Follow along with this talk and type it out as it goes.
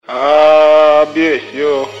kábíyèsí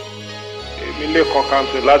o èmi lè kàn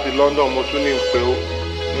cancel láti London mo tún ní pé o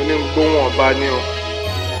mo ní gbóhùn ọba ní o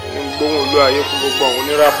ní gbóhùn olú ayé fún gbogbo àwọn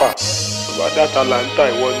oníràpà tó bá dá Atlanta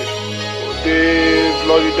ìwọ ni mo dé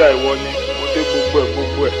Florida ìwọ ni mo dé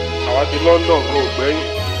gbogbo ẹ̀ àwa ti London ló gbẹ́yìn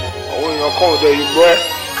àwọn èèyàn kan ò dẹ̀ yìí gbọ́ ẹ̀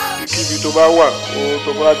kíbi tó bá wà o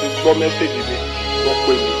tó bá ti gbọ́ mẹ́sẹ̀gì mi wọ́n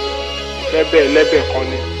pè mí ìfẹ́ bẹ́ẹ̀ lẹ́bẹ̀ẹ́ kan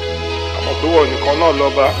ni àmọ́ pé wọ́n nìkan náà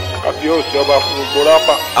lọ́ba kábíyèsí ọba fún gbogbo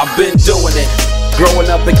rápà. I've been doing it. Growing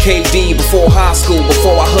up in KD, before high school,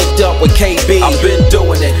 before I hooked up with KB. I've been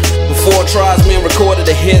doing it. Before Tribesmen recorded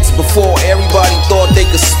the hits, before everybody thought they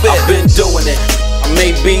could spit. I've been doing it. I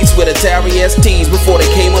made beats with Atari STs before they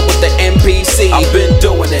came up with the MPC. I've been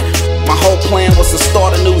doing it. My whole plan was to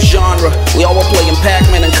start a new genre. We all were playing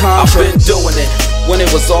Pac-Man and Contra. I've been doing it. When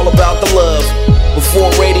it was all about the love.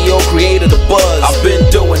 Before radio created a buzz. I've been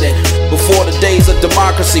doing it. Before the days of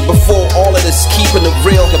democracy. Before all of this keeping the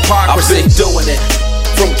real hypocrisy. I've been doing it.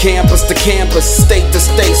 From campus to campus, state to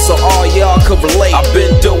state, so all y'all could relate. I've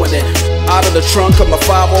been doing it. Out of the trunk of my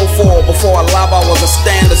 504. Before I live, I was a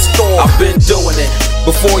standard store. I've been doing it.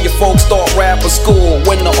 Before your folks start rapping school,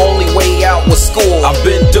 when the only way out was school. I've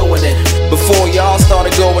been doing it. Before y'all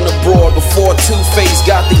started going abroad. Before Two-Face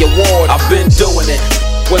got the award. I've been doing it.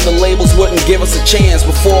 When the labels wouldn't give us a chance.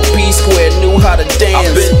 Before P-Square knew how to dance.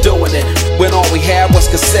 I've been doing it. When all we had was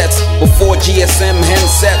cassettes. Before GSM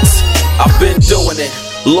handsets. I've been doing it.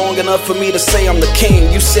 Long enough for me to say I'm the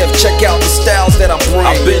king. You said check out the styles that I bring.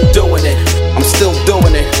 I've been doing it. I'm still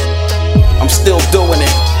doing it. I'm still doing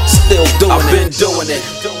it. Still doing it. I've been doing it.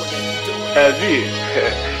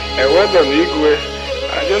 Ezase, Earl Donald,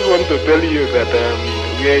 I just want to tell you that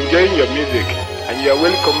we are enjoying your music and you are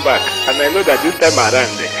welcome back. And I know that this time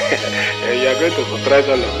around you are going to surprise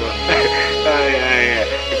all of us.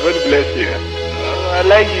 God bless you. I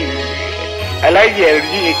like you. I like you,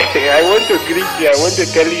 ElDee. I want to greet you. I want to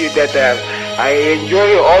tell you that I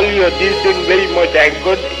enjoy all your this thing very much, and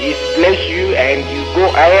God is bless you, and you go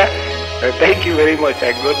higher. Thank you very much,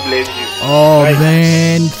 and God bless you. Oh, bye.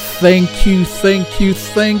 Man, thank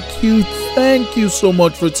you so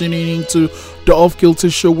much for tuning into the Off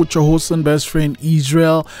Kilter Show with your host and best friend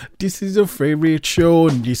Israel. This is your favorite show,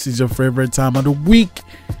 and this is your favorite time of the week.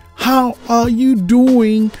 How are you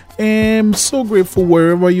doing? I'm so grateful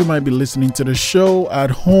wherever you might be listening to the show,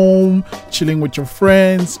 at home, chilling with your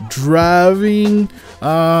friends, driving,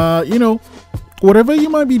 whatever you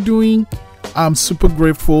might be doing. I'm super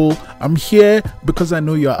grateful. I'm here because I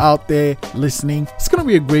know you're out there listening. It's going to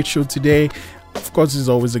be a great show today. Of course, it's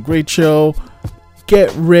always a great show.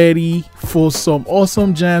 Get ready for some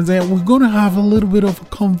awesome jams, and we're going to have a little bit of a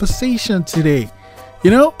conversation today.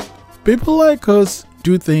 You know, people like us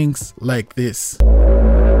do things like this.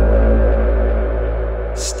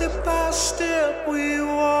 Step by step we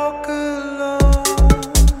walk along.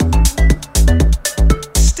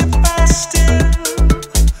 Step by step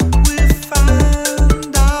we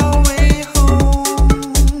find our way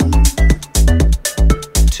home.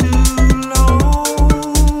 Too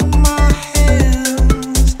long my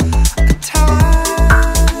hands are tied.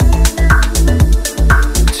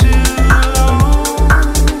 Too long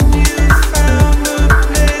you found a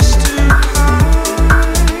place to hide.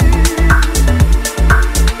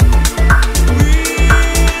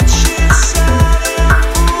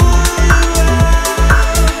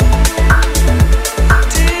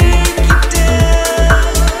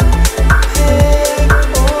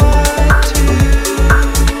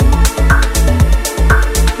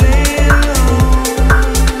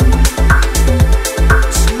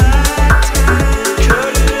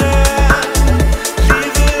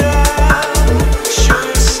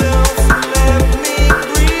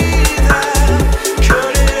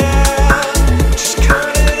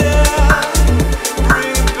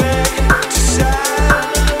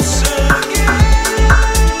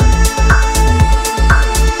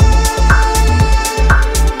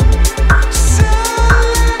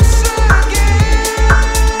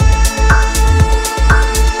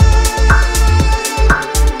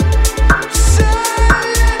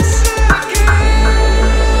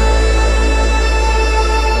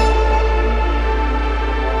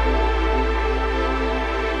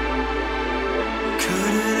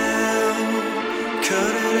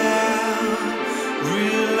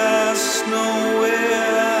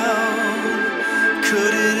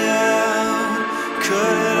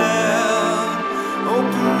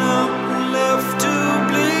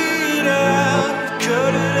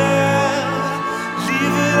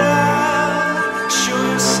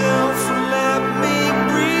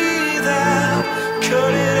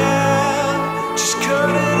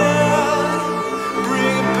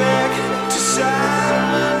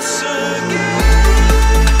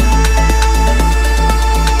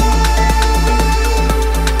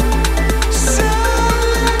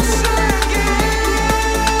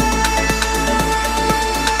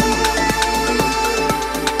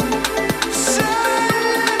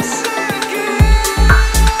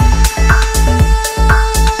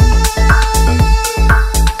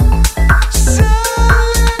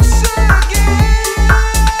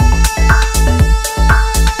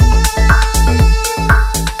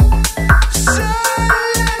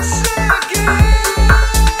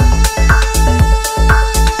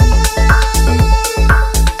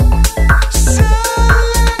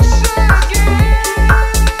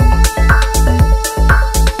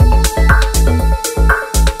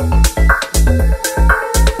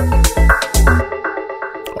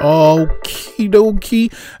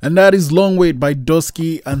 dokie. And that is Long Wait by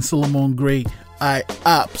Dusky and Solomon Gray. I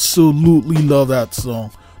absolutely love that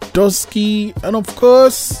song. Dusky, and of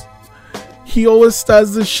course, he always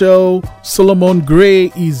starts the show. Solomon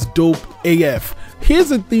Gray is dope AF. Here's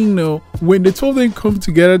the thing though, when the two of them come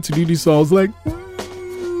together to do this song, I was like,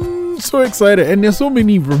 so excited. And there's so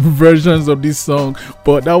many versions of this song,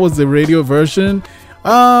 but that was the radio version.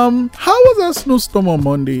 How was that snowstorm on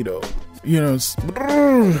Monday though? You know,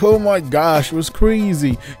 oh my gosh, it was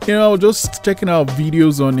crazy. You know, I was just checking out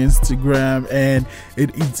videos on Instagram, and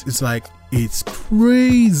it's like, it's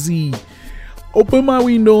crazy. Open my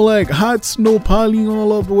window, like hot snow piling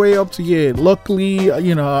all of the way up to here. Luckily,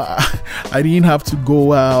 you know, I didn't have to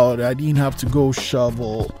go out. I didn't have to go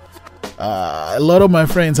shovel. A lot of my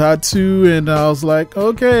friends had to, and I was like,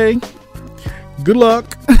 okay, good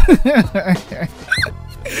luck.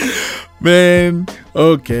 Man,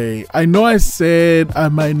 okay. I know I said I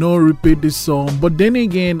might not repeat this song, but then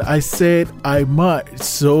again, I said I might.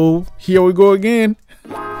 So here we go again.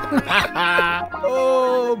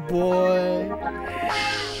 Oh boy,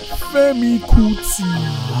 Femi Kuti.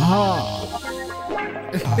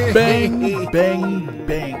 Beng Beng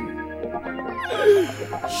Beng.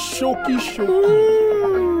 Shoki Shoki.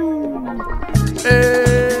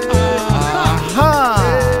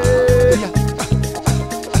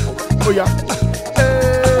 Oh yeah.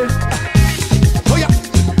 Oh yeah.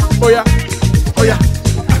 Oh yeah. Oh yeah.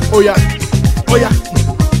 Oh yeah. Oh yeah.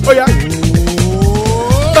 Oh yeah.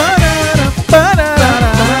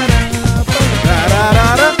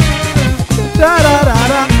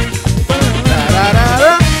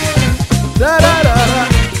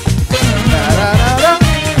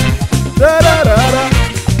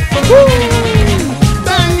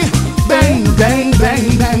 Bang, bang,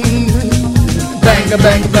 bang, bang,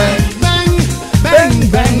 bang,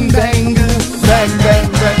 bang, bang, bang,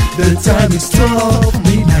 bang. The time is 12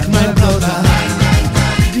 midnight, my brother.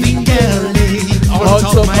 The girl on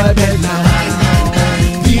top of my bed now.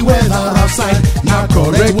 The weather outside, now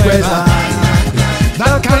correct weather.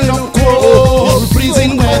 That kind of cold,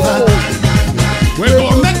 freezing weather. We're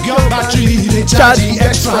gonna make your battery they charge the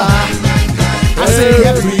extra. I say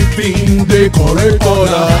everything they correct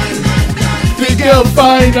order. The girl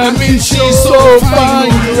fine, I mean she's so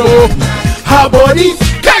fine, yo. Her body,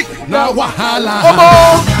 now wahala.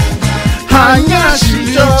 Hanya,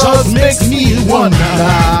 she just makes me wonder.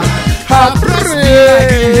 Her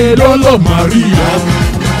brain, Lolo Maria.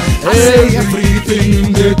 I say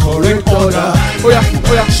everything the correct order. Oh yeah,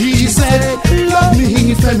 oh yeah. She said, love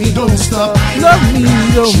me, Femi, don't stop. Love me,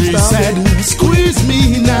 don't stop. She said, squeeze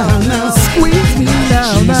me now, now. Squeeze me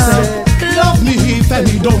now, she now. Said, love me,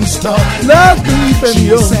 Femi, don't stop. Love me, Femi,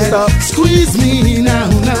 don't stop. Squeeze me now,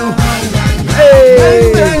 now.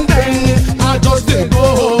 Hey, bang, bang, bang. I just dey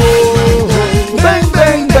go. Bang,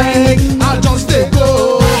 bang, bang. I just dey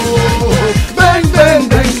go. Bang, bang,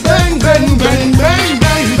 bang, bang, bang, bang, bang,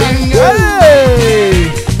 bang, bang.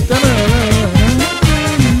 Hey,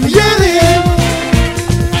 yeah, yeah, yeah.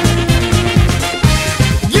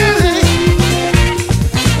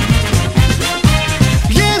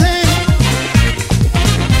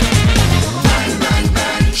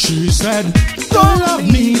 She said, don't love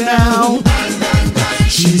me now.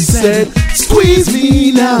 She said, squeeze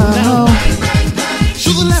me now. To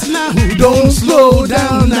the left now, don't slow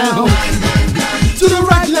down now. To the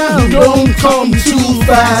right now, don't come too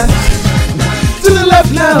fast. To the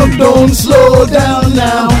left now, don't slow down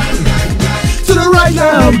now. To the right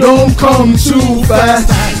now, don't come too fast.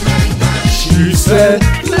 She said,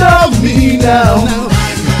 love me now.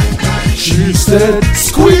 She said,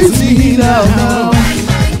 squeeze me now.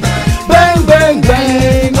 Bang, bang,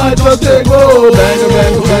 bang, I just dey go. Bang,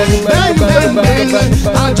 bang, bang, bang, bang, bang, bang,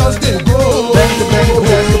 I just dey go. Bang, bang,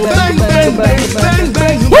 bang, bang, bang, bang,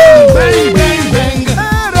 bang, bang, bang, bang,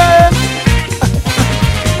 bang.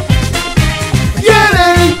 Yeah,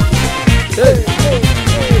 hey,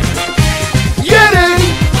 yeah,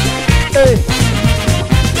 hey,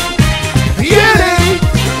 yeah.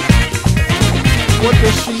 What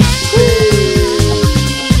does she say?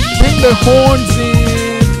 Bring the horns in.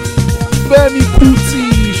 Femi Kuti,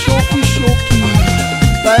 Shoki Shoki,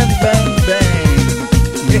 bang, bang, bang.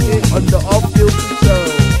 On the off-field show,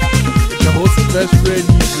 the host of best friend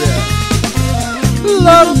there.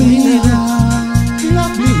 Love me now,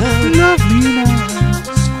 love me now, love me now.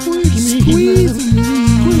 Squeeze me,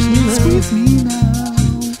 squeeze me now.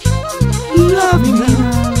 Love me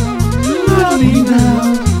now, love me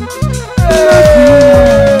now.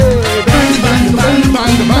 Bang, bang, bang,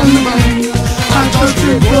 bang, bang, bang. I just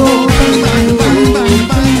dey go.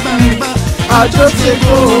 I just say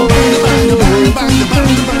go,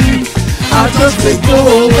 I just say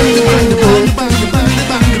go.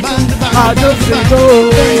 I just say go.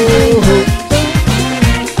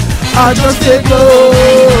 I just say go.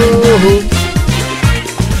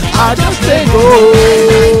 I just say go.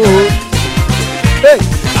 Hey,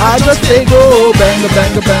 I just say go. Bang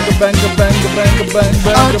bang bang bang bang bang bang bang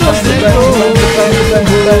bang. I just say go. Bang bang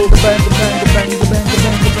bang bang bang bang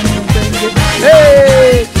bang bang.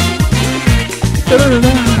 Hey.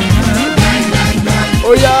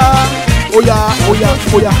 Oh yeah, oh yeah, oh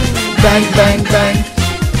yeah, oh yeah. Bang bang bang.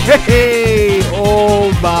 Hey,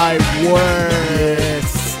 oh my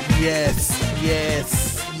words. Yes.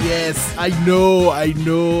 I know.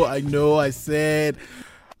 I said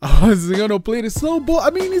I was gonna play the song, but I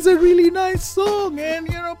mean, it's a really nice song, and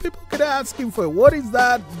people could ask him for it. What is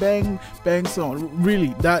that Bang Bang song?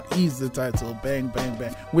 Really, that is the title, Bang Bang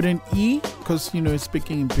Bang, with an E, because it's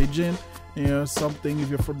speaking in pidgin. Something, if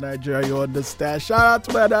you're from Nigeria, you understand. Shout out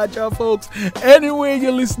to my Nigeria folks. Anyway,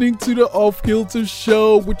 you're listening to the Off Kilter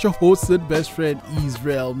Show with your host and best friend,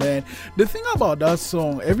 Israel, man. The thing about that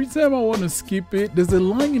song, every time I want to skip it, there's a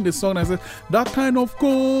line in the song that says, that kind of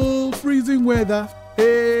cold, freezing weather.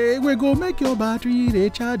 Hey, we're gonna make your battery, they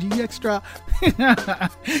charge you extra. It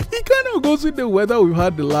kind of goes with the weather we've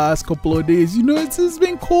had the last couple of days. It's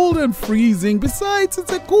been cold and freezing. Besides,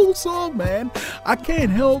 it's a cool song, man. I can't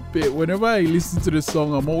help it. Whenever I listen to the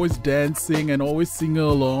song, I'm always dancing and always singing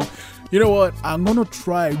along. You know what? I'm gonna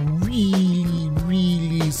try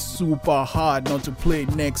really super hard not to play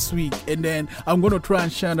it next week. And then I'm gonna try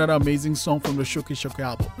and share that amazing song from the Shoki Shoki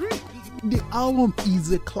album. The album is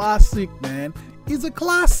a classic, man. It's a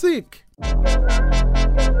classic.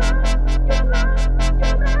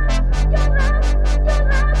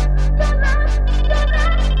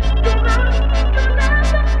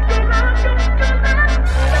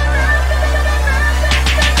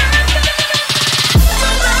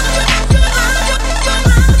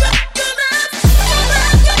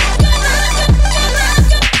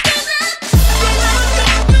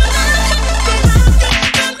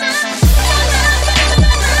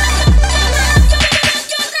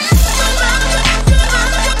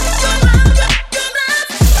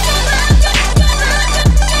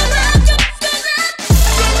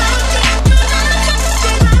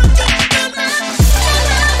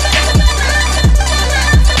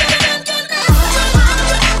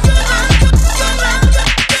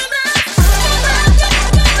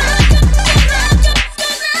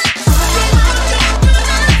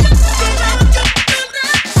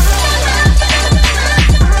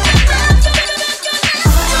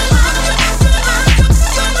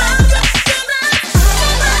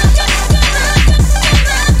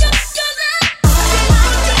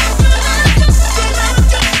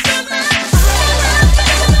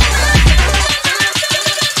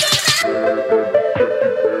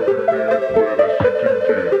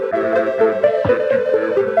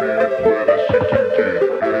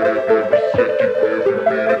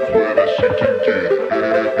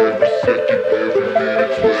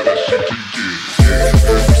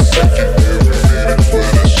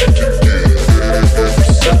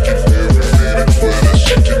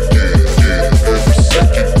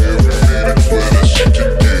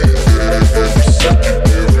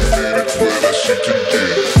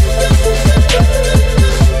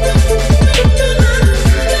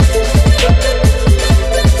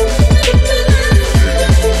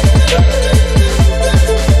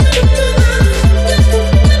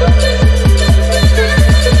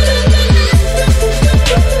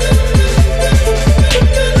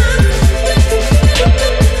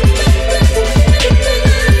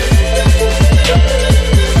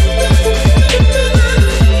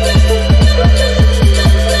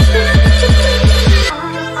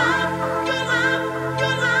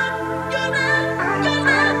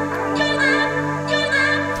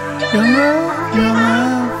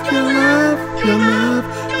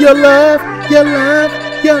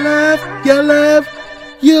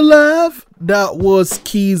 Your love. That was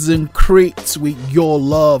Keys and Krates with Your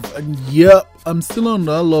Love. And yep, I'm still on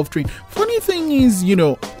that love train. Funny thing is,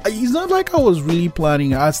 it's not like I was really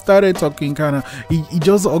planning. I started talking it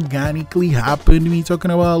just organically happened, me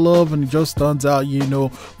talking about love, and it just turns out,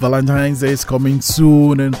 Valentine's Day is coming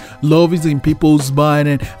soon and love is in people's mind,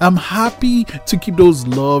 and I'm happy to keep those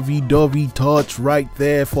lovey-dovey touch right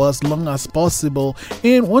there for as long as possible.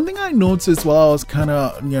 And one thing I noticed while I was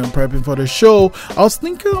prepping for the show, I was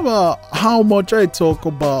thinking about how much I talk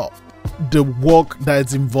about the work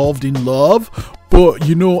that's involved in love, but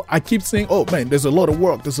I keep saying, oh man, there's a lot of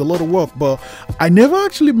work, but I never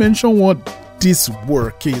actually mention what this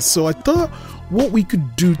work is. So I thought what we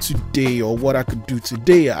could do today, or what I could do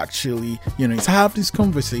today actually, is have this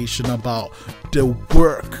conversation about the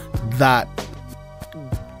work that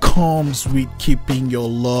comes with keeping your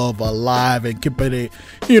love alive and keeping it,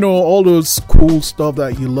 all those cool stuff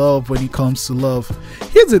that you love when it comes to love.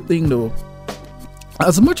 Here's the thing though,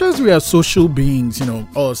 as much as we are social beings,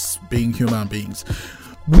 us being human beings,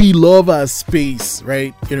 we love our space,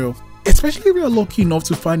 right? Especially if you're lucky enough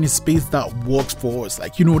to find a space that works for us,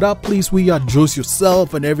 like that place where you are just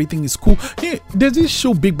yourself and everything is cool. There's this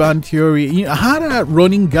show Big Bang Theory. I had a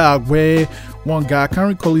running gag where one guy, I can't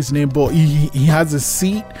recall his name, but he has a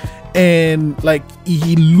seat, and like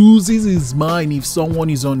he loses his mind if someone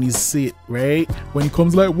is on his seat, right? When he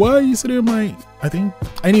comes like, why are you sitting on my, I think,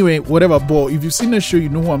 anyway, whatever. But if you've seen the show, you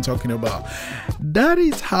know who I'm talking about. That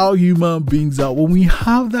is how human beings are. When we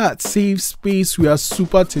have that safe space, we are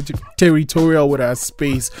super territorial with our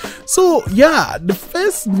space. So yeah, the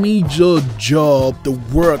first major job, the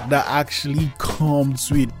work that actually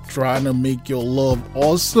comes with trying to make your love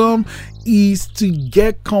awesome, is to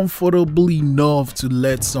get comfortable enough to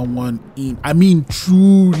let someone in. I mean,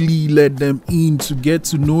 truly let them in, to get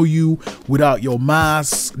to know you without your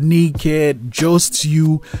mask, naked, just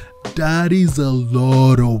you. That is a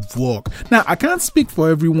lot of work. Now, I can't speak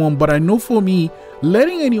for everyone, but I know for me,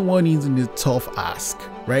 letting anyone in is a tough ask,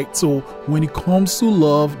 right? So when it comes to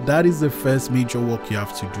love, that is the first major work you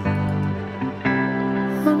have to do.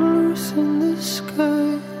 I'm loose in the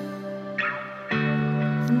sky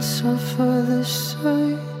and suffer the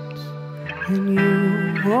sights, and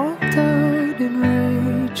you walked out in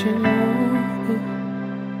rage and water,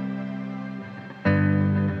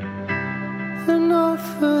 an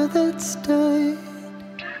offer that's died.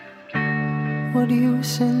 What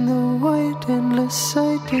use in the white endless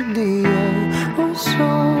sight in the eye? Oh,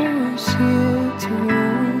 souls here to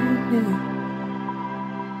ruin you.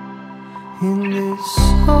 In this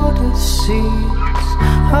Odyssey, it's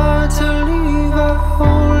hard to leave. I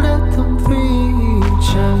hold at the breach.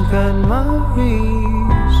 I've got my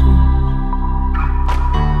reason.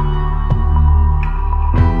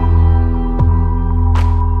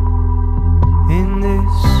 In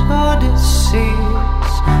this Odyssey,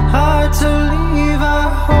 it's hard to leave. I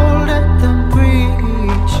hold at the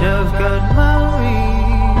breach. I've got my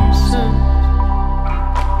reason.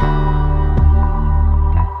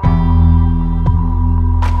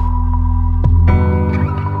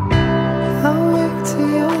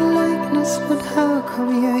 But how come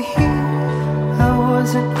you're here? I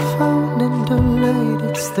wasn't found and delayed.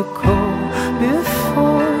 It's the call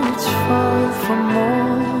before it's far from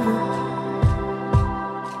over.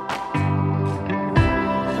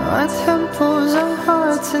 Our temples are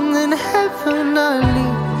hearts, and then heaven I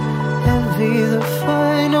leave. Heavy the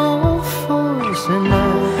final force, and I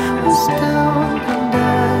was down and I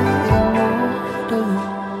in order,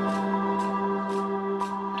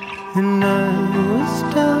 and I was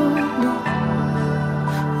down.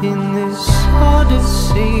 In this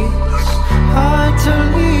Odyssey, it's hard to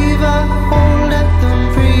leave. I hold at the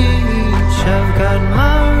breach. I've got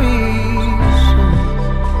my reason.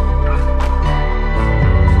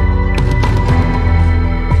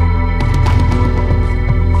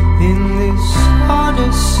 In this Odyssey,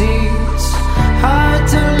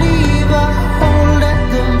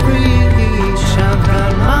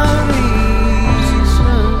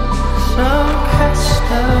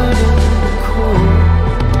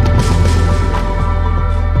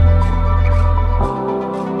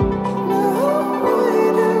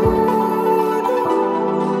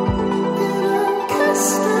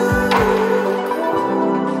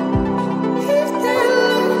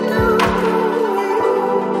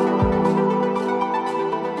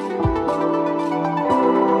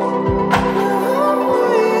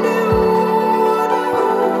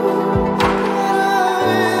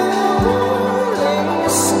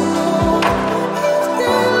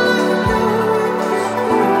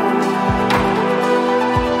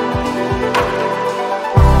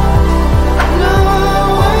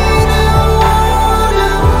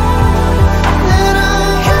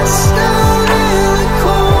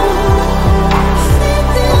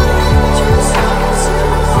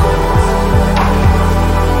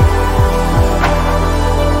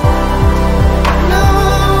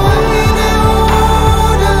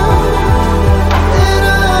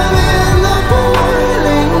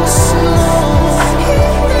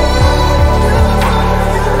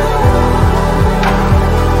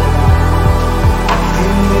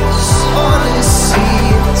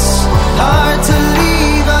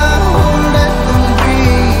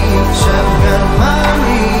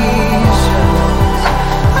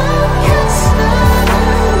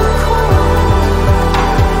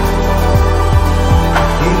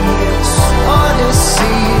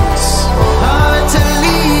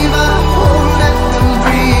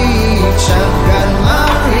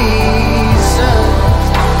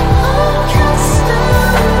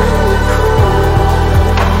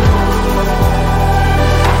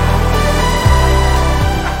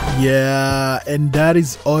 and that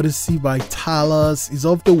is Odyssey by Talos. It's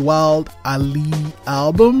off the Wild Alee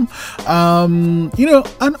album. And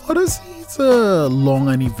Odyssey is a long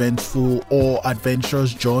and eventful or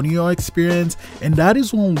adventurous journey or experience, and that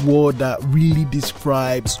is one word that really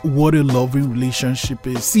describes what a loving relationship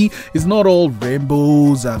is. See, it's not all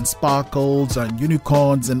rainbows and sparkles and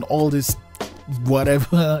unicorns and all this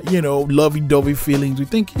whatever, lovey-dovey feelings. We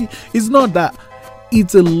think it's not that.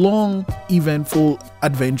 It's a long, eventful,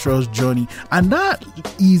 adventurous journey, and that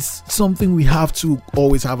is something we have to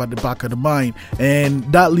always have at the back of the mind. And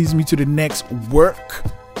that leads me to the next work,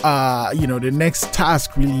 the next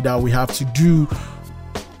task really that we have to do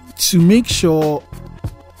to make sure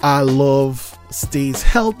our love stays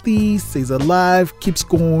healthy, stays alive, keeps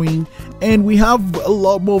going, and we have a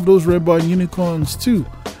lot more of those rainbow and unicorns too.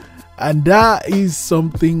 And that is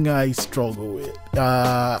something I struggle with.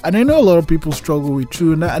 And I know a lot of people struggle with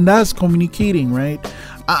too. And that's communicating, right?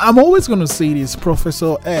 I'm always going to say this.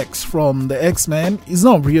 Professor X from the X-Men is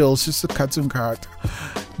not real. It's just a cartoon character.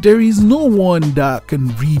 There is no one that can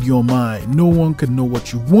read your mind. No one can know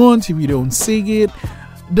what you want if you don't say it.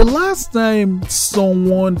 The last time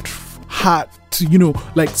someone had to,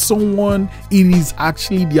 someone, it is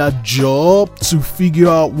actually their job to figure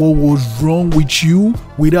out what was wrong with you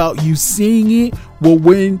without you saying it. Well,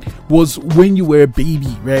 when you were a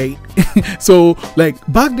baby, right? So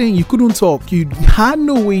back then you couldn't talk. You had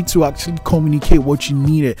no way to actually communicate what you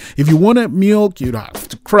needed. If you wanted milk, you'd have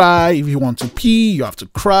to cry. If you want to pee, you have to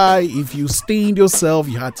cry. If you stained yourself,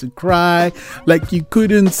 you had to cry. You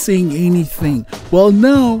couldn't sing anything. Well,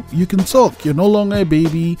 now you can talk. You're no longer a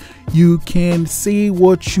baby. You can say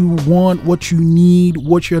what you want, what you need,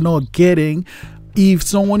 what you're not getting. If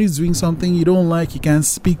someone is doing something you don't like, you can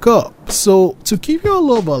speak up. So to keep your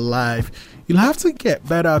love alive, you'll have to get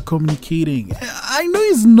better at communicating. I know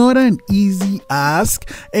it's not an easy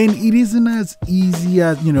ask, and it isn't as easy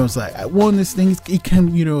as, it's like, I want these things. It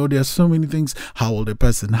can, there's so many things. How will the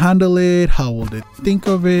person handle it? How will they think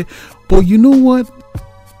of it? But you know what?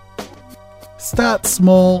 Start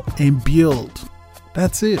small and build.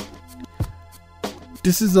 That's it.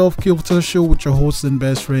 This is Off Kilter Show with your host and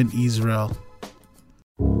best friend, Israel.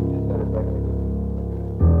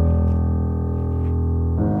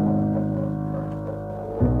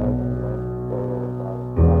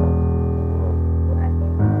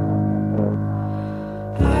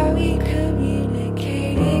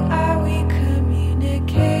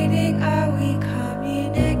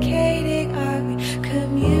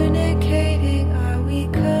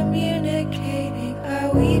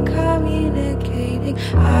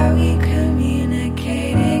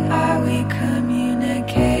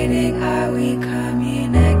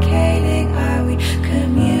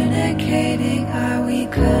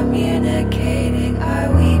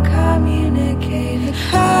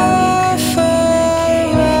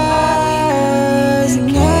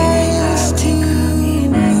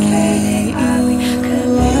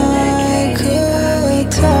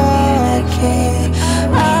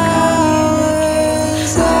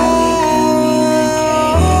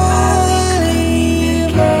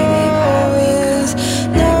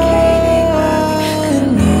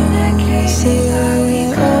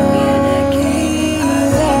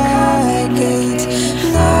 Again.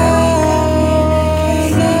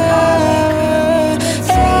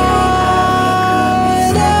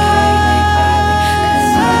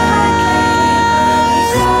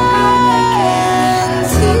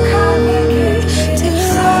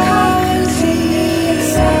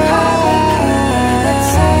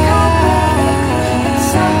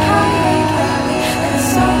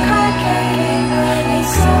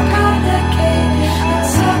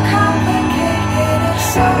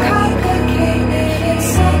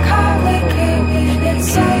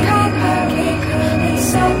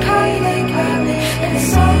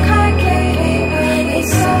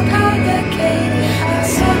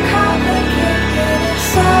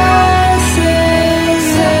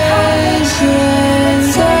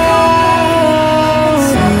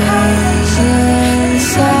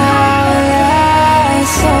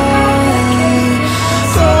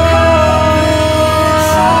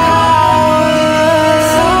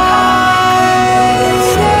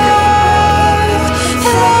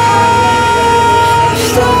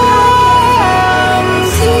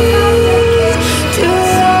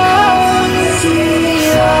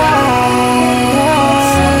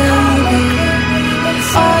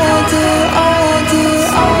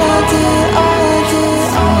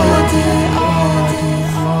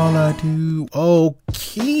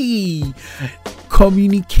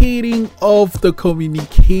 Communicating off the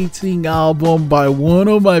Communicating album by one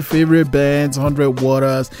of my favorite bands, 100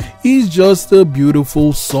 Waters, is just a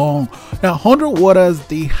beautiful song. Now, 100 Waters,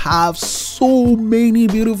 they have so many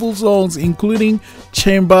beautiful songs, including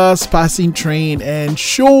Chambers, Passing Train, and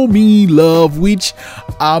Show Me Love, which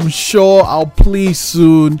I'm sure I'll play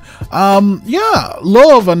soon.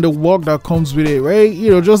 Love and the work that comes with it, right?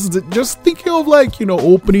 Just thinking of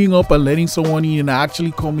opening up and letting someone in and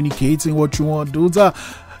actually communicating what you want. Those are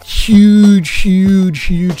huge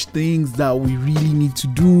things that we really need to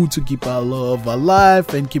do to keep our love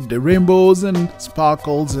alive and keep the rainbows and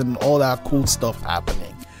sparkles and all that cool stuff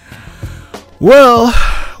happening. Well,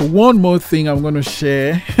 one more thing I'm going to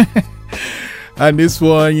share. And this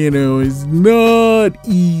one, is not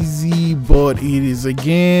easy, but it is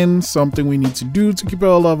again something we need to do to keep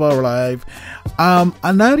our love alive.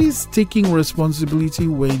 And that is taking responsibility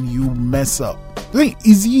when you mess up.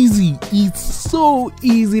 It's easy. It's so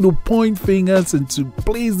easy to point fingers and to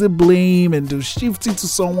place the blame and to shift it to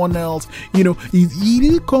someone else. It's easy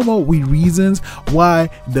to come up with reasons why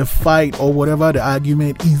the fight or whatever the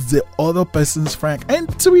argument is the other person's frank. And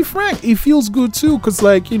to be frank, it feels good too, because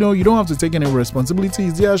you don't have to take any responsibility.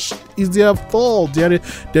 It's their fault. They're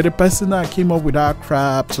the person that came up with that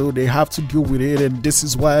crap, so they have to deal with it. And this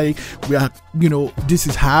is why we are, this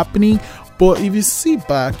is happening. But if you sit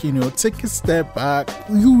back, take a step back,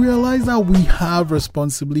 you realize that we have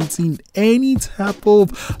responsibility in any type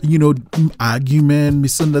of, argument,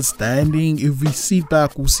 misunderstanding. If we sit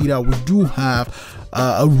back, we'll see that we do have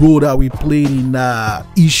a role that we played in the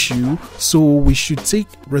issue. So we should take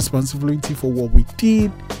responsibility for what we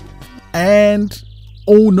did and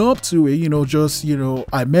own up to it.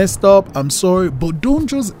 I messed up, I'm sorry. But don't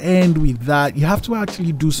just end with that. You have to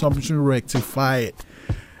actually do something to rectify it.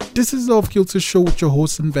 This is the Off Kilter Show with your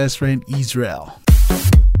host and best friend, Israel.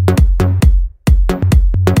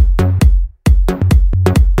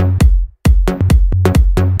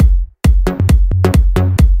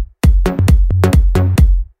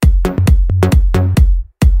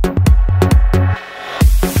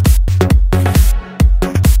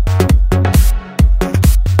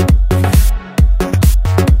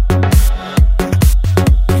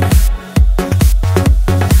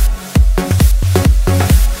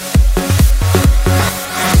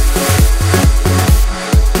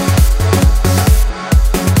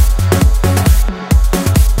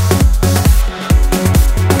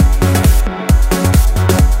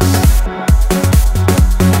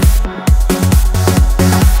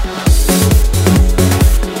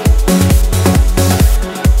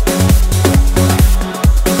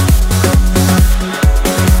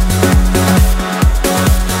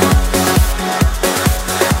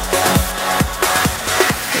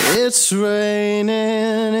 It's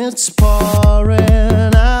raining, it's pouring,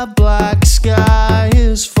 a black sky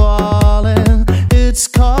is falling. It's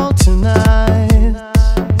cold tonight.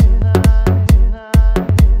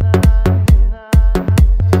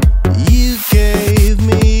 You gave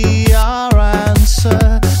me your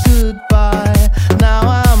answer, goodbye. Now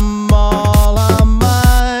I'm all on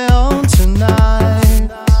my own tonight.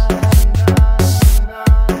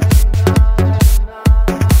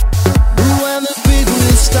 When the big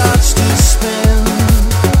wheel starts to spin,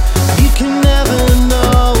 you can never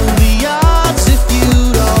know the odds. If you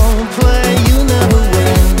don't play, you never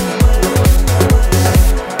win.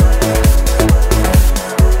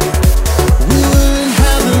 We were in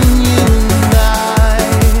heaven, you and I.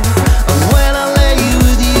 And when I lay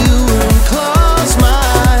with you and close my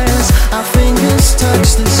eyes, our fingers touch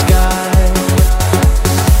the sky.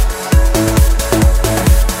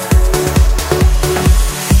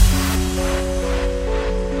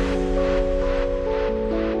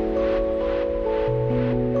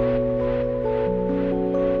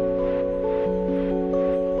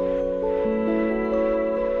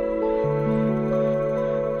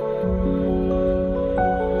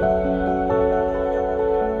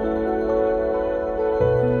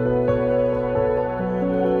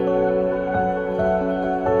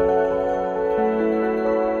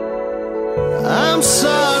 I'm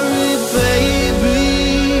sorry, baby.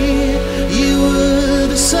 You were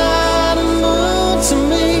the sun and moon to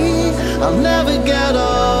me. I'll never get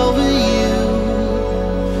over you.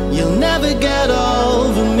 You'll never get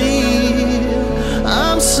over me.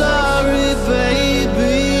 I'm sorry,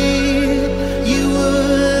 baby. You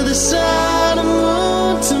were the sun and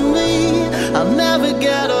moon to me. I'll never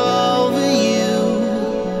get over you.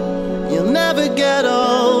 You'll never get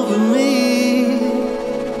over me.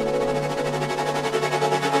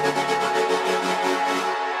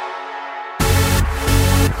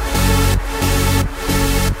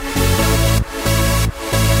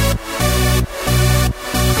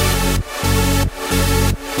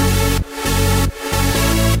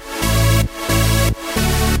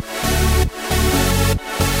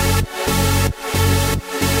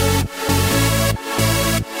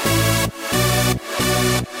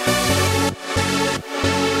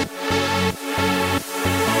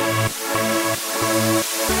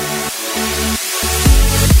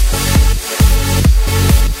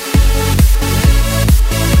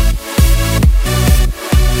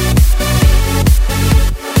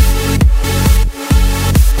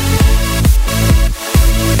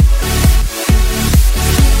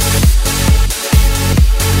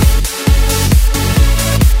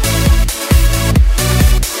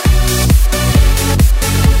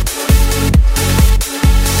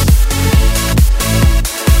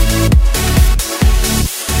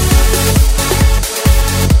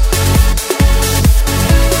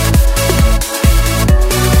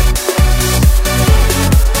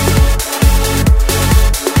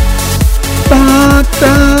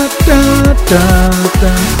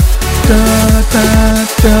 When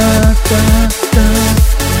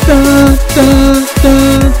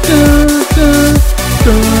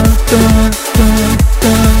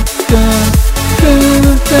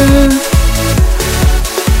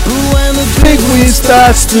the big wheel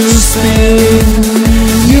starts to spin,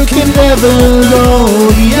 you can never know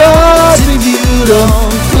the odds. If you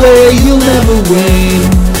don't play, you'll never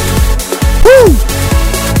win. Woo!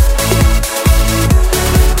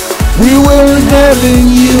 We were in heaven,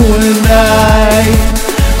 you and I.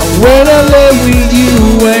 And when I lay with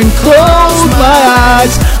you and close my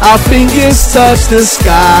eyes, our fingers touch the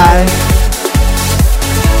sky.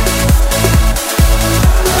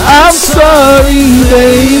 I'm sorry,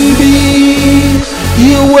 baby.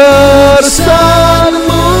 You were the sun and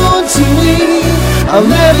moon to me. I'll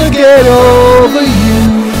never get over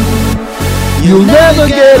you. You'll never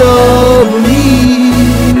get over me.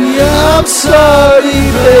 I'm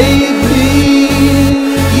sorry, baby.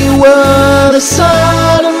 You were the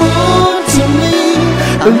sun and moon to me.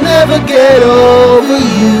 I'll never get over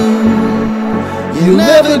you. You'll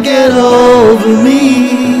never get over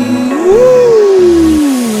me.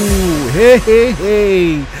 Woo! Hey, hey,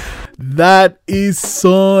 hey. That is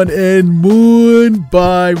Sun and Moon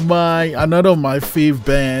by another of my fave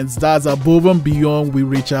bands. That's Above and Beyond with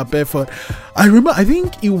Richard Bedford. I remember, I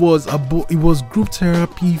think it was Group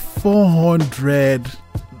Therapy 400.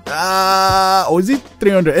 Or is it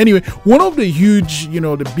 300? Anyway, one of the huge,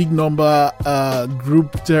 the big number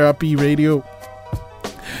Group Therapy radio.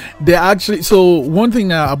 They actually, so one thing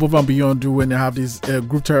that Above and Beyond do when they have this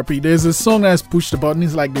Group Therapy, there's a song that's Push the Button.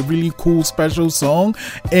 It's like the really cool special song,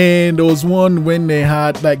 and there was one when they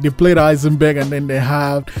had, like, they played Heisenberg, and then they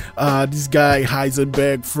have this guy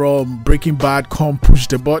Heisenberg from Breaking Bad come push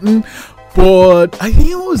the button. But I think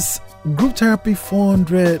it was Group Therapy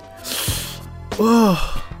 400.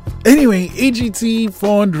 Oh, anyway, AGT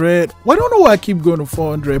 400. Well, I don't know why I keep going to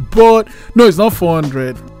 400, but no, it's not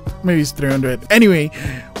 400. Maybe it's 300. Anyway,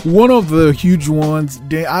 one of the huge ones,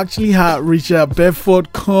 they actually had Richard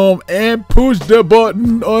Bedford come and push the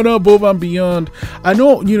button on Above and Beyond. I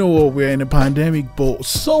know, we're in a pandemic, but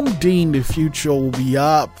someday in the future we'll be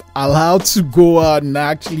allowed to go out and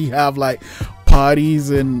actually have like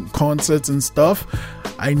parties and concerts and stuff.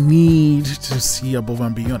 I need to see Above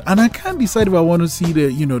and Beyond, and I can't decide if I want to see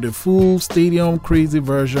the full stadium crazy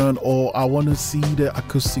version or I want to see the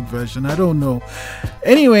acoustic version. I don't know.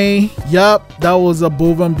 Anyway, yep, that was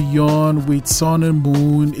Above and Beyond with Sun and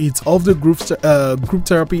Moon. It's off the Group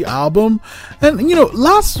Therapy album. And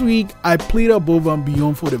last week I played Above and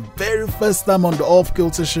Beyond for the very first time on the Off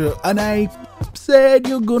Kilter show, and I said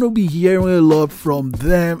you're gonna be hearing a lot from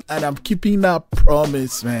them, and I'm keeping that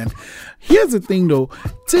promise, man. Here's the thing though,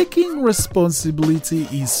 taking responsibility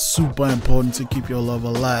is super important to keep your love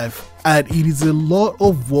alive, and it is a lot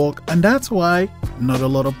of work, and that's why not a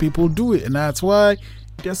lot of people do it, and that's why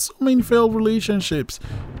there's so many failed relationships.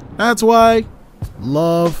 That's why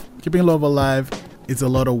keeping love alive is a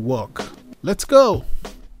lot of work. Let's go.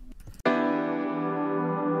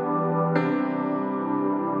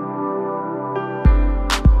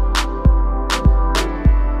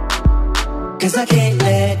 Cause I can't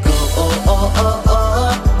let go, oh, oh, oh,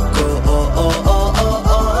 oh. Go, oh, oh, oh, oh,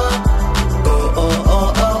 oh. Go, oh,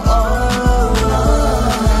 oh, oh, oh.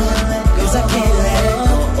 Cause I can't let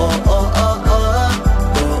go, oh, oh, oh,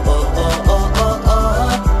 oh. Go, oh, oh, oh, oh,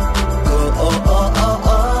 oh. Go, oh, oh, oh,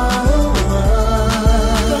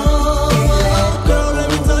 oh. Girl, let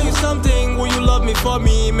me tell you something. Will you love me for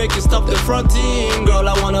me? Make you stop the fronting. Girl,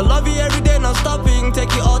 I wanna love you every day, not stopping.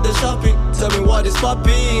 Take you all the shopping. Tell me what is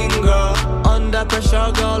popping, girl. Under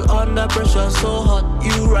pressure, girl, under pressure, so hot.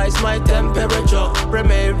 You rise my temperature. Pray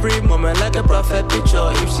me every moment like a prophet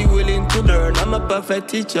picture. If she willing to learn, I'm a perfect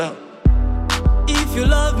teacher. If you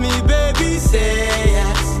love me, baby, say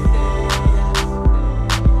yes.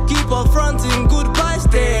 Keep on fronting, goodbye,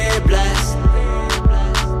 stay blessed.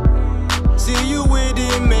 See you with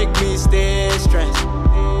him, make me stay stressed.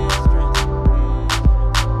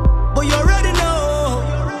 But you already know.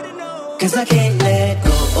 Cause I can't let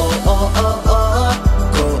go, oh, oh, oh, oh.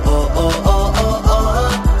 Go, oh, oh, oh, oh, oh.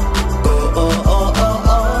 Go, oh, oh, oh,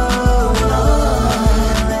 oh.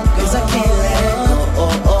 Cause I can't let go,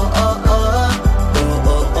 oh, oh, oh, oh. Go,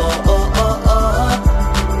 oh, oh, oh,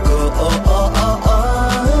 oh. Go, oh, oh, oh,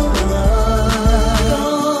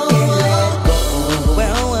 oh.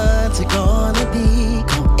 Well, what's it gonna be?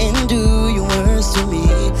 Come and do your worst to me.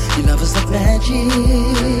 Your love is like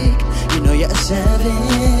magic. You know you're a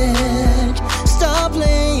savage. Stop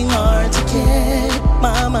playing hard to get.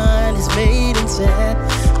 My mind is made and set.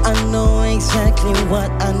 I know exactly what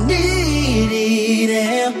I need.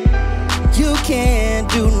 You can't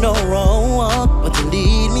do no wrong.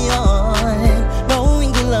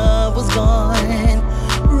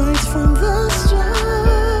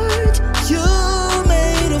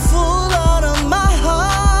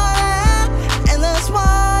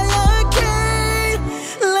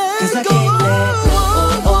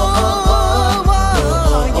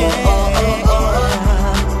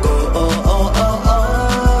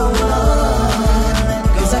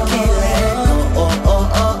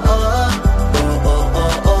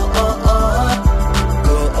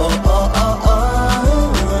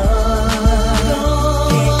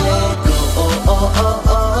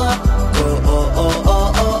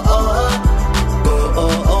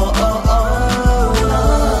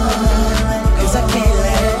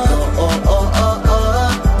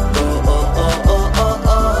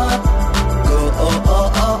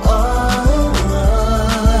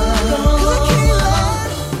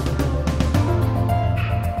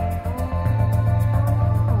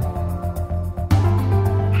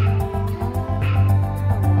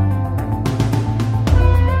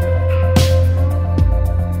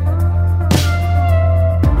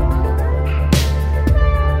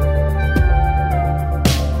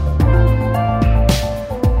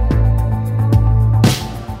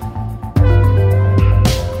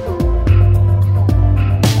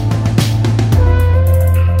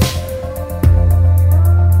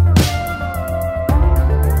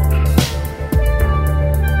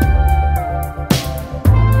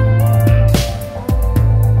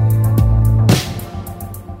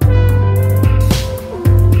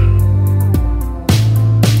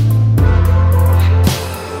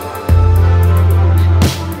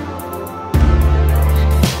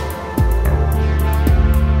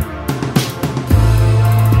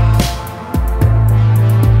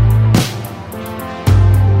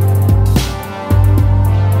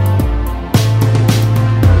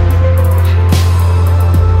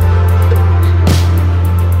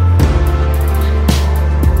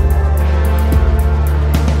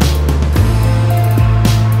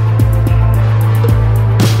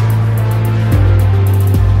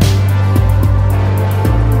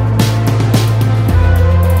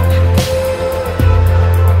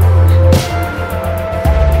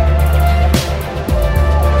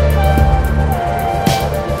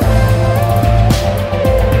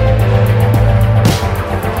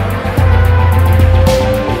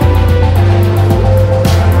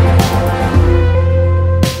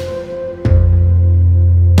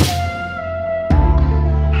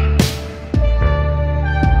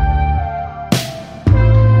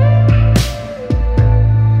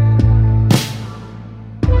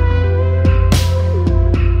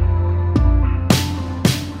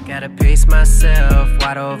 myself,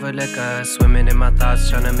 wide over liquor, swimming in my thoughts,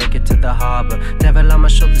 trying to make it to the harbor. Devil on my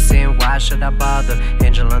shoulder saying, why should I bother?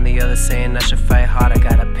 Angel on the other saying, I should fight harder.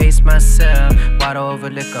 Gotta pace myself, wide over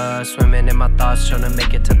liquor, swimming in my thoughts, trying to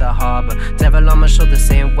make it to the harbor. Devil on my shoulder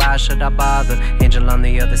saying, why should I bother? Angel on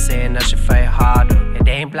the other saying, I should fight harder. It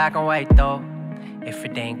ain't black and white though. If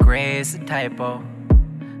it ain't gray, it's a typo.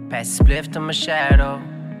 Pass the spliff to my shadow.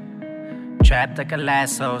 Trapped like a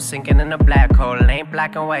lasso, sinking in a black hole. It ain't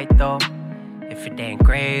black and white though. If it ain't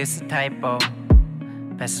gray, it's a typo.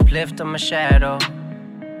 Pass the spliff to my shadow.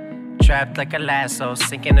 Trapped like a lasso,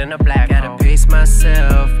 sinking in a black hole. Gotta pace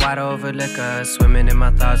myself, wide over liquor, swimming in my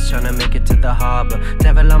thoughts, trying to make it to the harbor.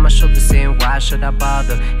 Devil on my shoulder saying, why should I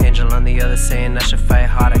bother? Angel on the other saying, I should fight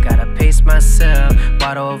harder. Gotta pace myself,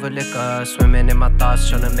 wide over liquor, swimming in my thoughts,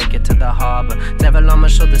 trying to make it to the harbor. Devil on my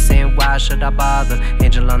shoulder saying, why should I bother?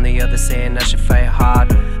 Angel on the other saying, I should fight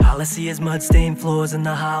harder. All I see is mud-stained floors in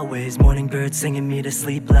the highways. Morning birds singing me to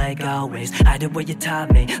sleep like always. I did what you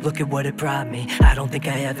taught me, look at what it brought me. I don't think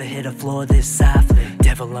I ever hit a floor this softly.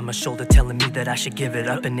 Devil on my shoulder telling me that I should give it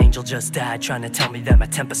up. An angel just died trying to tell me that my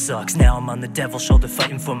temper sucks. Now I'm on the devil's shoulder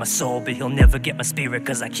fighting for my soul, but he'll never get my spirit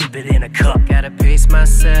cause I keep it in a cup. Gotta pace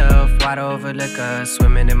myself, wide over liquor,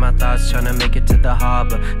 swimming in my thoughts, trying to make it to the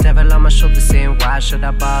harbor. Devil on my shoulder saying, why should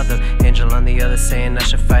I bother? Angel on the other saying, I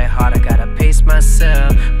should fight harder. Gotta pace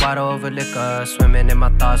myself, wide over liquor, swimming in my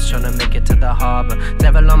thoughts, trying to make it to the harbor.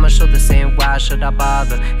 Devil on my shoulder saying, why should I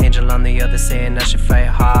bother? Angel on the other saying, I should fight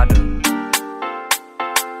harder.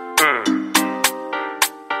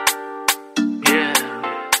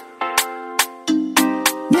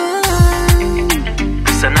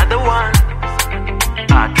 It's another one.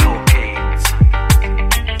 Advocates.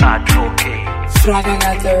 Fraga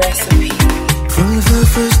got the recipe. From the very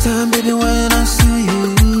first time, baby, when I saw you,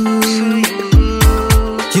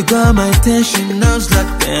 you got my attention. I was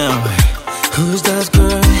like, damn, who's that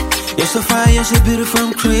girl? You're so fine, you're so beautiful,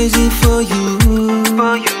 I'm crazy for you.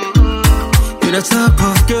 You're the type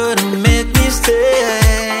of girl to make me stay.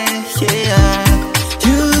 Yeah,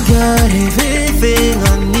 you got everything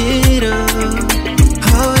I need.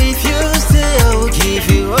 How if you stay, I will give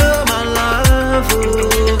you all my love.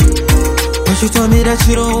 But you told me that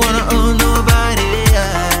you don't wanna own nobody.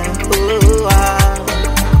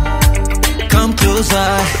 Come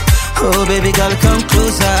closer, oh baby girl, come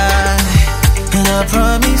closer. And I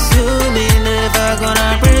promise you, me never gonna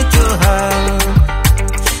break your heart.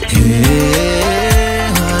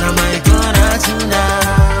 Yeah, what am I gonna do now?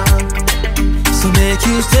 So make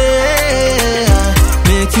you stay.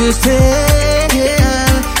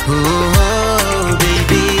 Oh,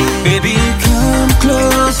 baby, baby, come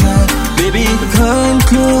closer. Baby, come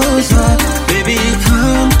closer. Baby,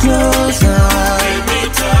 come closer. Let me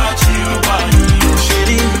touch your body.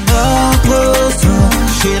 Chérie, approche-toi.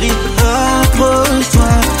 Chérie,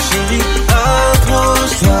 approche-toi. Chérie,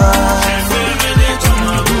 approche-toi.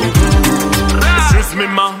 Excuse me,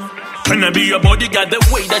 ma. Can I be your bodyguard? The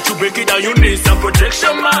way that you break it down, you need some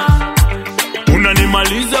protection, ma.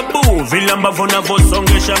 Unanimaliza boo, vile ambavyo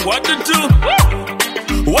navosongesha what to do.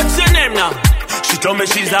 What's your name now? She told me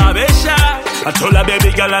she's a Besha. I told her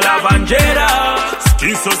baby girl I love Angela.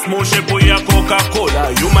 Skin so smooth, shape ya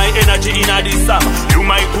Coca-Cola. You my energy in the summer, you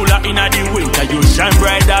my cooler in the winter. You shine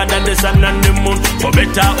brighter than the sun and the moon. For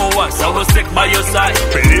better or worse, I will stick by your side.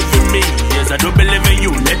 Believe in me, yes I do believe in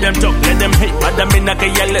you. Let them talk, let them hate, but I'm in a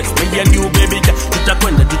careless. Me and you baby girl,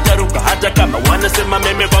 tutakwenda tutaruka hata kama wanasema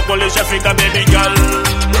meme kwa kolesha fika baby girl.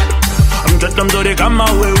 Mtoto mzuri kama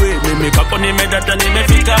wewe, mimi kwako nimedata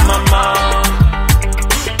nimefika mama.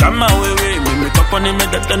 Kama wewe, mimi kwako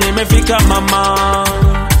nimedata nimefika mama.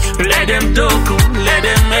 Let them talk, let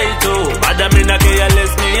them hate, but I'm in a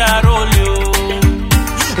careless, me I roll you.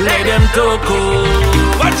 Let them talk.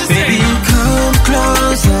 What you say? Baby, come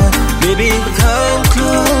closer. Baby, come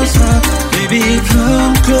closer. Baby,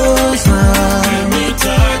 come closer. Let me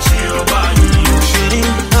touch your body. Chérie,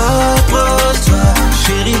 approche-toi.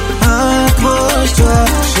 Chérie, approche-toi.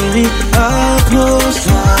 Chérie,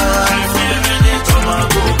 approche-toi.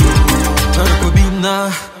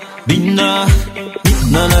 Bina, bina,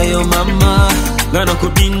 bina na yo mama. Gana ko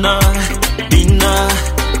bina, bina,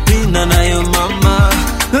 bina na yo mama.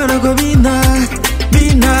 Gana ko bina,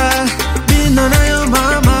 bina, bina na yo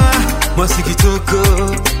mama. Mwasiki toko,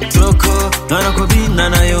 toko. Gana ko bina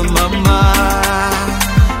na yo mama.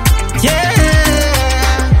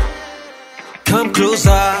 Yeah, come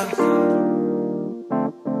closer.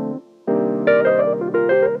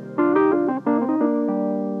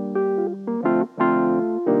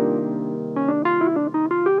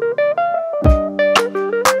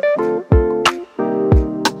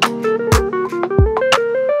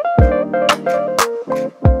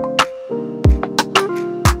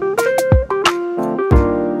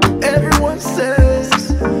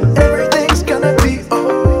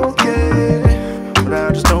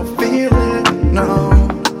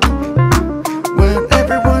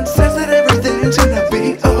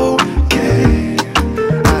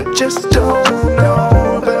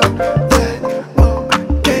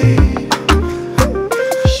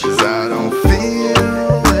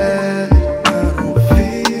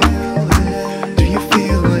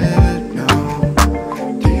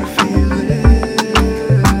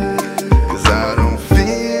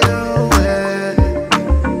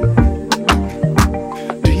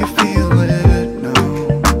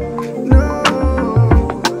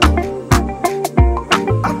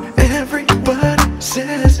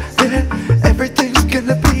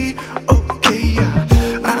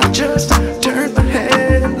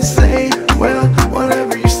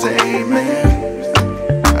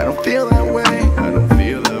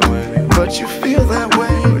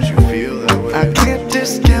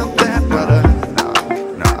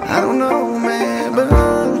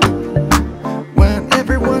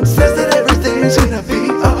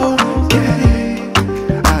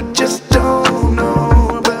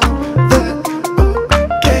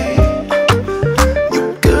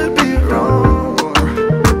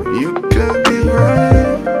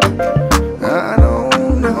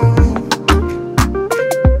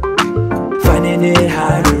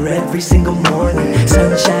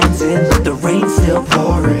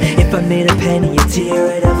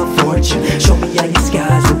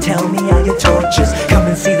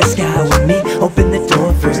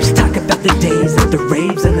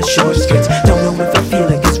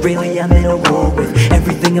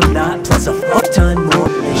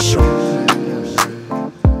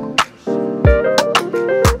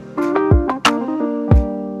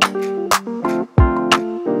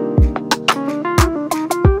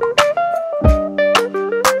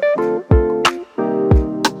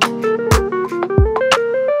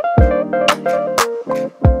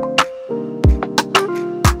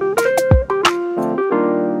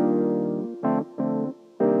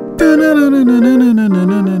 Hey,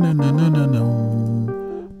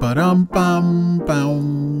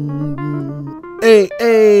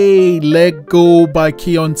 Let Go by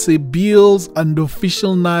Keonte Beals and the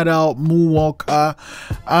official night out MoonWalka.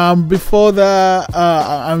 Before that,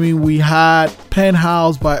 we had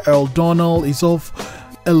Penthouse by Earl Donald. It's off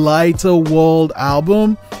A Lighter World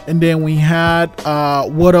album. And then we had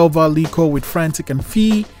What Over Lico with Frantik and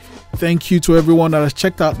Phee. Thank you to everyone that has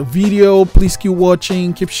checked out the video. Please keep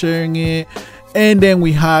watching, keep sharing it. And then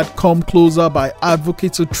we had Come Closer by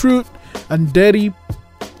Advocates of Truth and Dirty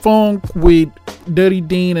Phunk with Dirty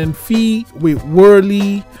Dane and Phee with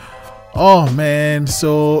Wurli. Oh man,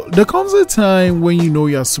 so there comes a time when you know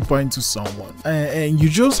you're super into someone and you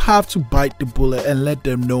just have to bite the bullet and let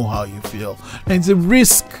them know how you feel. And it's a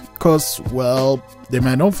risk because, well, they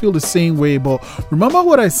might not feel the same way, but remember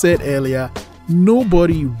what I said earlier,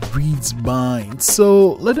 nobody reads minds.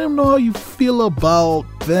 So let them know how you feel about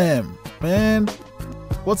them, man.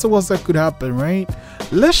 What's the worst that could happen, right?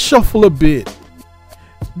 Let's shuffle a bit.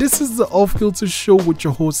 This is the Off Kilter Show with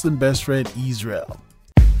your host and best friend Israel.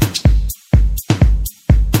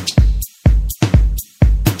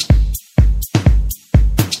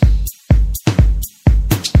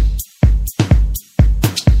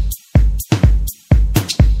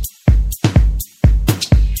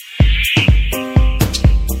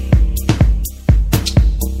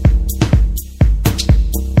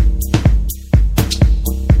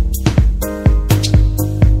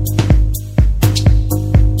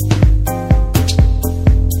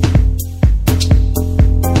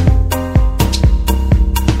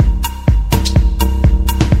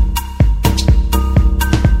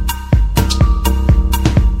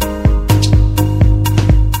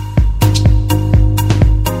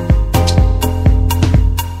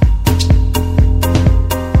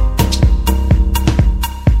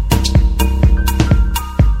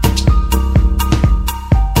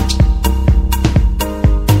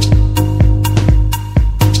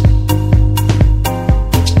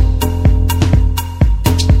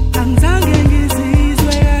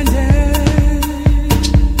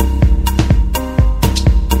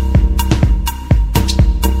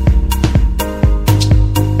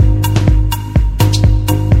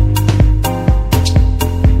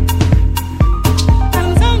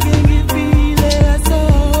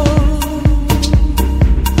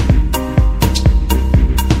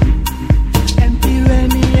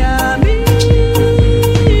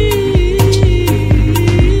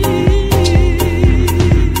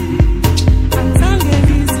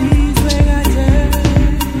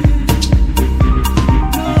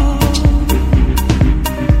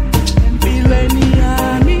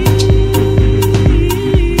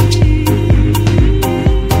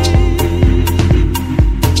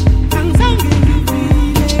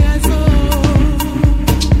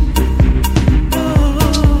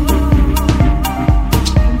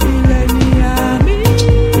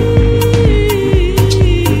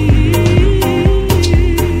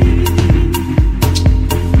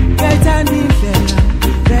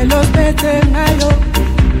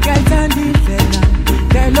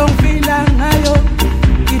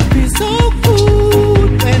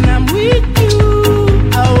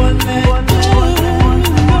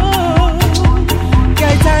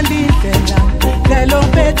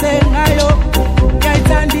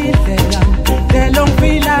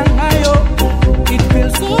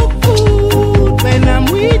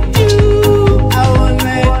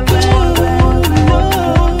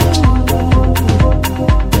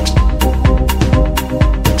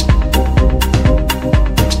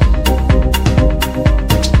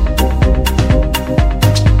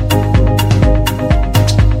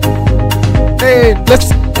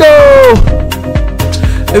 Let's go.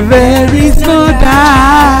 There is no doubt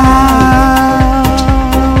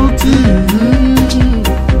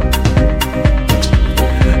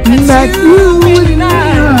that you and I,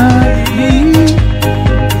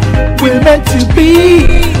 we're meant to be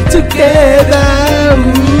together.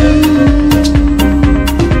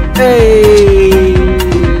 Hey.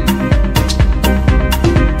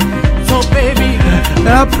 So baby, I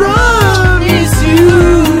promise you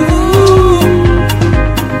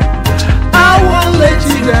I won't let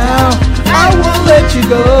you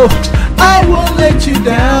go. I won't let you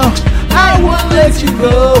down. I won't let you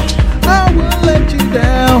go. I won't let you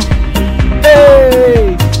down.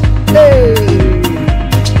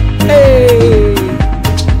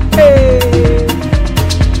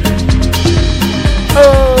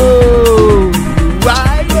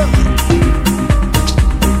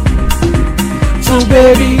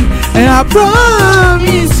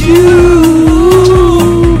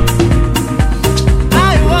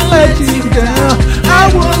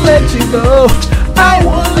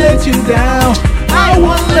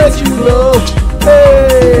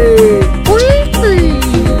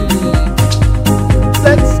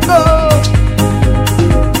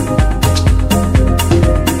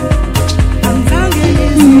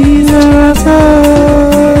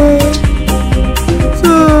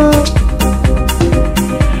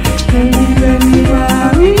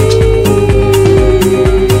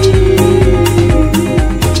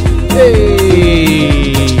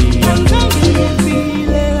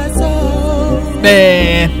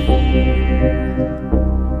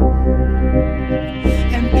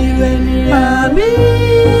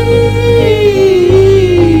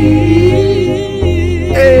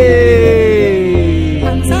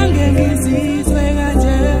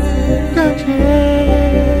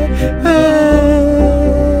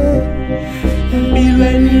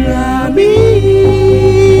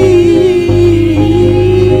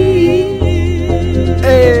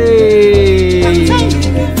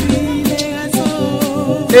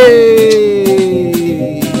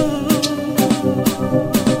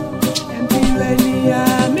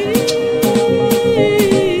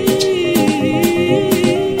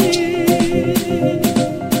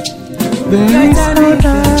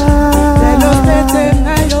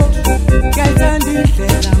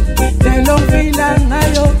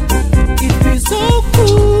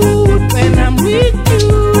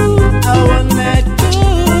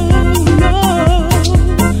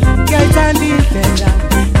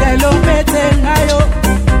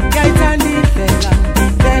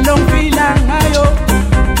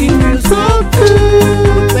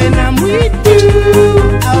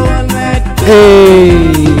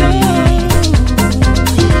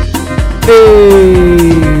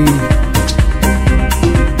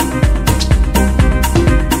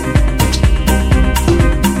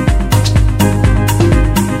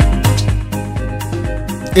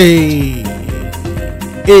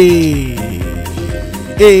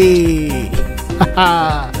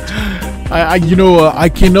 I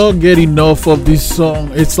cannot get enough of this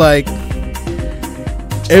song. It's like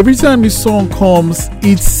every time this song comes,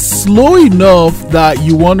 it's slow enough that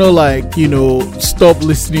you wanna stop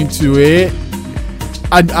listening to it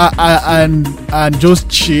and just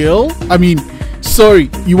chill. I mean, sorry,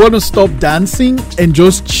 you wanna stop dancing and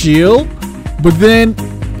just chill, but then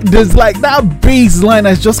there's like that bass line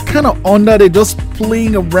that's just kind of under there, just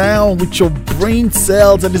playing around with your brain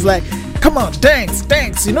cells, and it's like, come on, dance,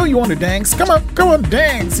 you know you want to dance, come on,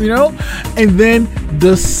 dance, and then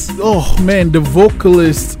the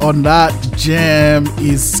vocalist on that jam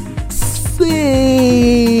is sick.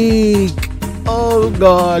 Oh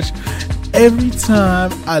gosh, every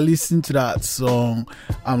time I listen to that song,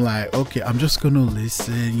 I'm like, okay, I'm just gonna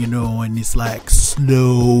listen, and it's like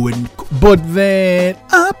slow, but then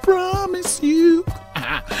I promise you,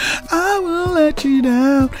 I will let you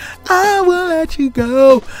down, I will let you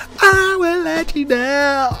go, I will let you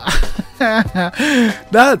down.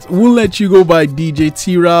 That Won't Let You Go by DJ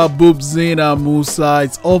Tira, Bubzin and Musa.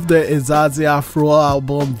 It's off the Ezase Afro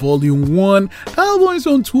album, Volume 1. That album is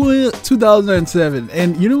on 2007.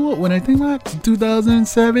 And you know what? When I think back to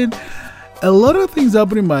 2007, a lot of things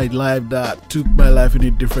happened in my life that took my life in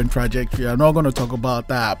a different trajectory. I'm not going to talk about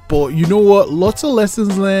that. But you know what? Lots of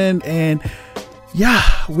lessons learned, and yeah,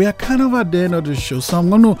 we are kind of at the end of the show. So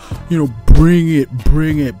I'm going to, bring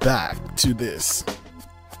it back to this.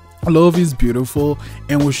 Love is beautiful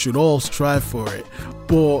and we should all strive for it.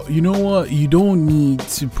 But you know what? You don't need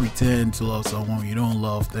to pretend to love someone you don't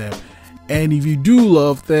love them. And if you do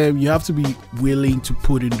love them, you have to be willing to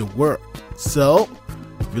put in the work. So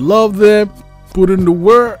if you love them, put in the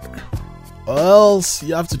work, or else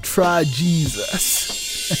you have to try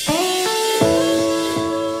Jesus.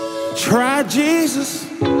 Try Jesus,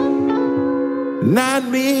 not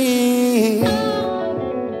me,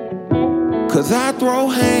 'cause I throw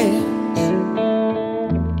hands.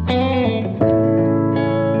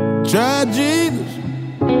 Try Jesus,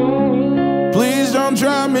 please don't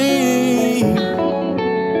try me,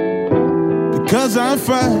 because I'm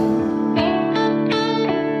fine.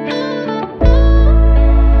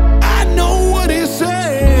 I know what he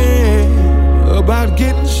said about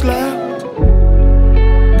getting slapped,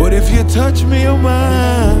 but if you touch me or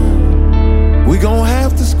mine, we gon'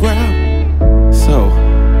 have to scrap. So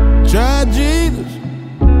try Jesus,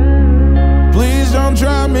 please don't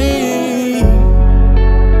try me,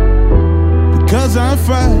 because I'm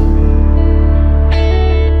fine.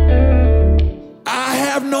 I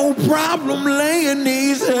have no problem laying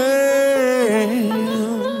these hands.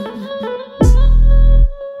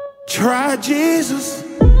 Try Jesus,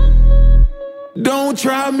 don't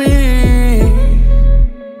try me,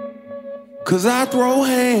 'cause I throw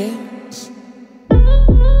hands.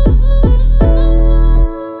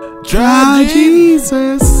 Try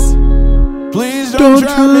Jesus, please don't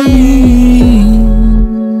try me,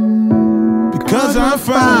 because I'm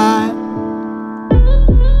fine.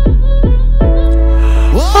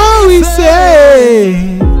 What we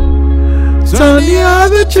say, turn the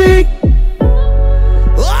other cheek.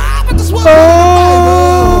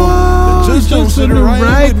 Oh, just to the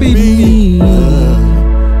right with me.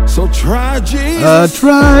 So try Jesus,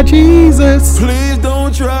 try Jesus, please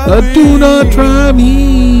don't try me, do not try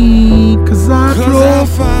me, 'cause I throw.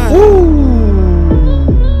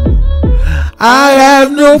 I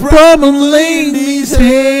have no problem laying these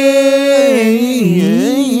hands.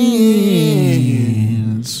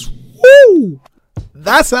 Woo!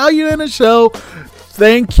 That's how you end the show.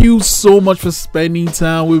 Thank you so much for spending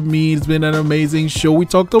time with me. It's been an amazing show. We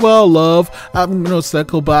talked about love. I'm going to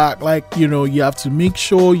circle back. You have to make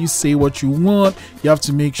sure you say what you want. You have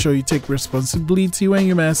to make sure you take responsibility when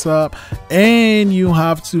you mess up. And you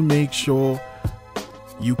have to make sure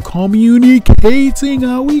you communicating.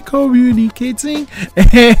 Are we communicating?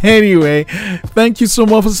 Anyway, thank you so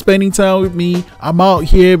much for spending time with me. I'm out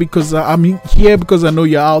here because I know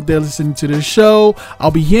you're out there listening to the show.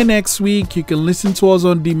 I'll be here next week. You can listen to us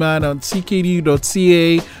on demand on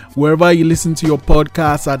ckdu.ca, wherever you listen to your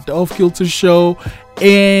podcast at The Off Kilter Show.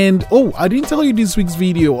 And I didn't tell you this week's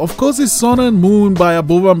video. Of course, it's Sun and Moon by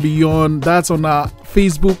Above and Beyond. That's on our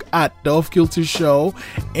Facebook at The Off Kilter Show.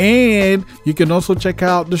 And you can also check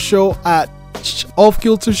out the show at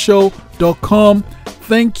offkiltershow.com.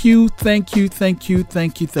 Thank you.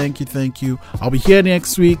 I'll be here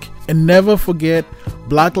next week. And never forget,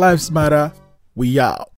 Black Lives Matter. We out.